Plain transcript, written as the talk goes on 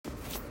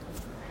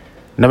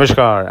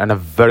Namaskar and a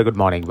very good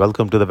morning.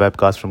 Welcome to the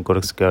webcast from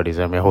Kotak Securities.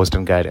 I'm your host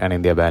and guide,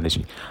 Anindya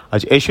Bannerjee.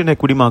 As Asian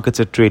equity markets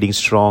are trading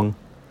strong,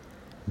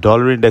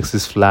 dollar index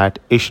is flat.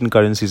 Asian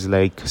currencies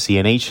like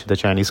CNH, the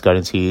Chinese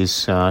currency,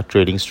 is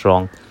trading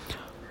strong.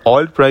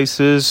 Oil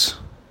prices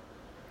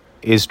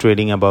is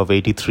trading above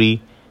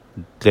 83,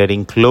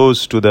 getting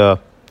close to the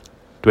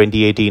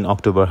 2018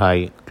 October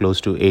high,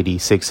 close to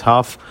 86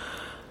 half.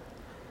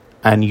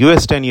 And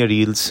US 10-year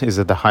yields is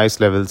at the highest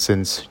level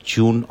since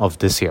June of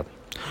this year.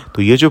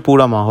 तो ये जो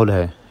पूरा माहौल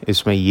है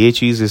इसमें ये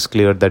चीज़ is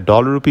clear that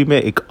dollar rupee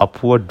में एक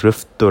अपवर्ड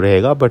ड्रिफ्ट तो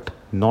रहेगा but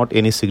not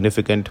any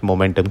significant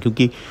momentum,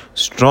 क्योंकि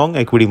स्ट्रॉन्ग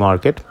इक्विटी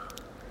मार्केट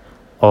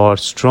और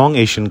strong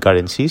Asian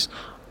currencies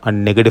are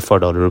negative for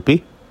dollar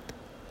rupee.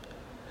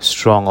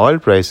 Strong oil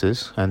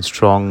prices and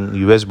strong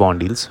US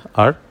bond deals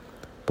are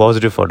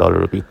positive for dollar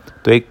रुपी.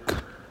 तो एक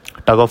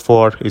tug of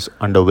war is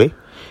under वे.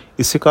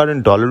 इसके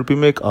कारण dollar rupee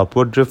में एक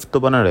upward drift तो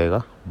बना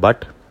रहेगा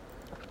but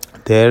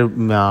there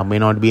may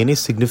not be any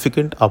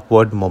significant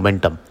upward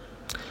momentum.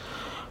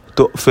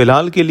 तो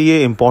फिलहाल के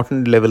लिए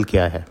इम्पॉर्टेंट लेवल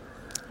क्या है?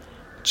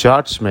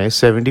 चार्ट्स में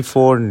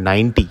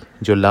 74.90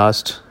 जो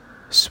लास्ट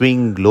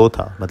स्विंग लो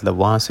था, मतलब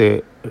वहाँ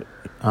से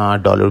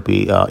डॉलर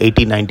रुपी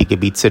 80-90 के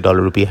बीच से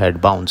डॉलर रुपी हैड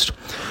बाउंस्ड.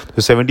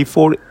 तो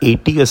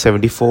 74.80 या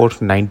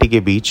 74.90 के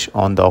बीच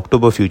on the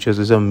October futures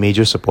is a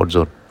major support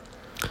zone.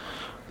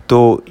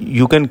 तो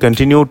you can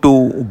continue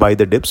to buy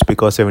the dips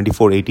because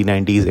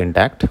 74.80-90 is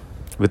intact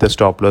with a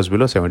stop loss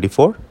below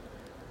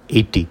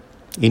 74.80.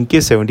 In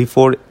case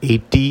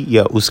 74.80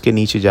 या उसके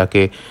नीचे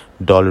जाके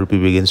dollar rupee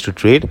begins to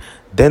trade,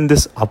 then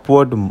this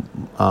upward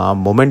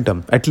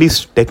momentum, at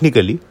least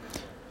technically,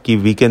 कि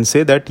we can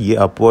say that ये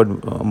upward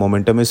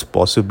momentum is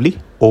possibly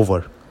over.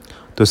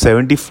 तो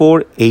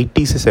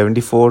 74.80 से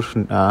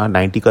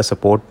 74.90 का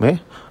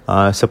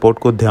support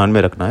को ध्यान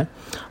में रखना है.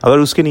 अगर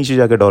उसके नीचे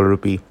जाके डॉलर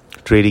रुपी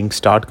ट्रेडिंग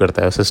स्टार्ट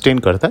करता है, सस्टेन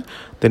करता है,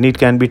 then it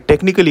can be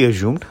technically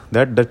assumed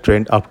that the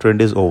trend up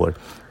trend is over.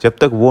 जब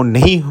तक वो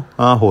नहीं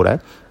हो रहा है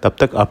तब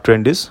तक up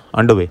trend is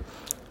under way.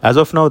 As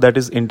of now that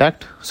is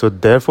intact. So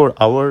therefore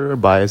our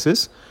bias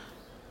is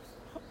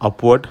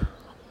upward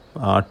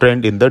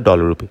trend in the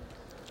dollar rupee.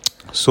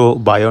 So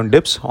buy on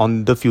dips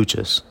on the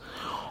futures.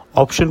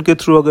 Option के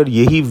थ्रू अगर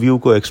यही view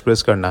को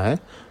express करना है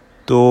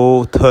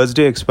तो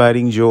Thursday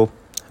expiring जो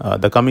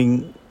the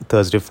coming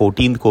Thursday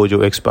 14 को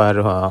जो एक्सपायर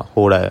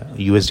हो रहा है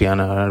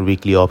USDINR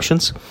वीकली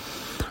ऑप्शंस,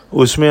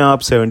 उसमें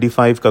आप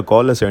 75 का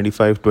कॉल या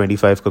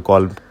 75-25 का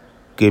कॉल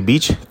के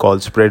बीच कॉल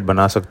स्प्रेड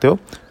बना सकते हो,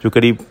 जो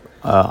करीब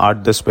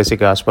 8-10 पैसे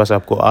के आसपास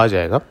आपको आ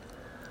जाएगा.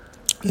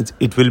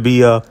 It will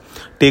be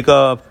take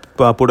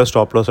put a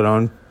stop loss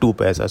around 2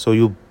 पैसा. सो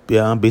यू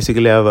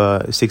बेसिकली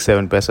हैव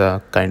 6-7 पैसा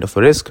काइंड ऑफ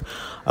रिस्क.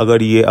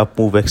 अगर ये अप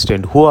मूव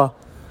एक्सटेंड हुआ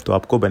तो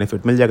आपको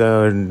बेनिफिट मिल जाएगा.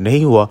 अगर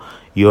नहीं हुआ,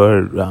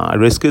 your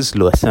risk is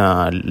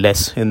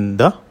less in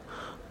the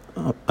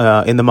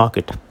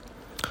market.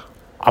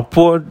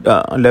 Upward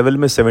level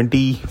में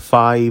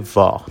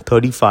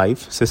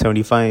 75-35 से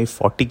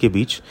 75-40 के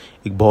बीच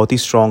एक बहुत ही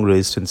स्ट्रॉन्ग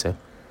रेजिस्टेंस है,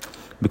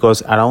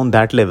 because around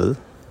that level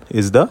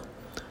is the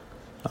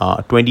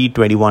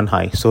 2021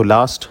 high. So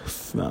last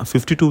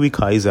 52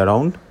 week high is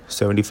around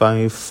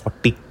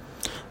 75-40.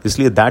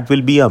 इसलिए that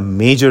will be a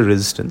major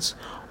resistance.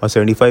 और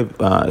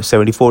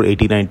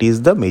 74-80-90 is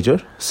the major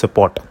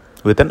support.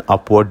 With an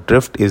upward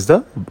drift is the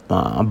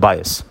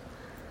bias.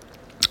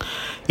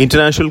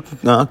 International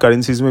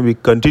currencies में we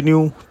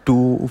continue to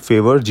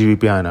favor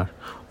GBP/INR.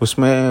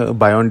 उसमें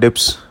buy on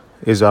dips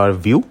is our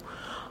view.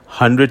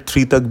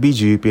 103 तक भी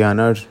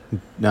GBP/INR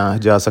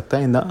जा सकता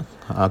है in the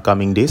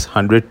coming days.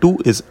 102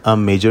 is a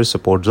major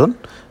support zone.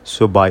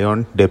 So buy on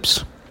dips.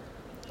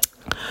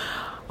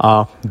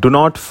 Do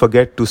not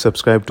forget to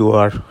subscribe to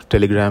our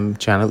Telegram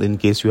channel in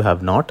case you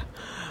have not.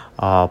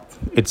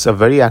 It's a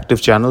very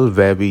active channel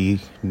where we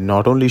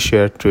not only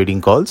share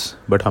trading calls,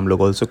 but हम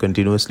लोग also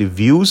continuously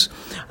views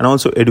and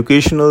also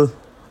educational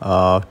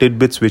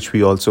tidbits which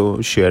we also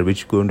share,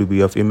 which are going to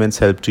be of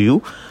immense help to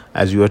you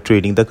as you are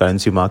trading the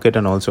currency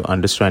market and also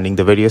understanding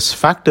the various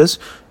factors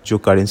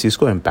जो currencies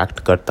को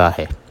impact करता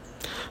है.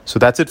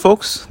 So that's it,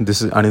 folks. This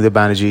is Anindya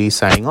Bannerjee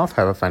signing off.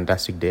 Have a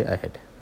fantastic day ahead.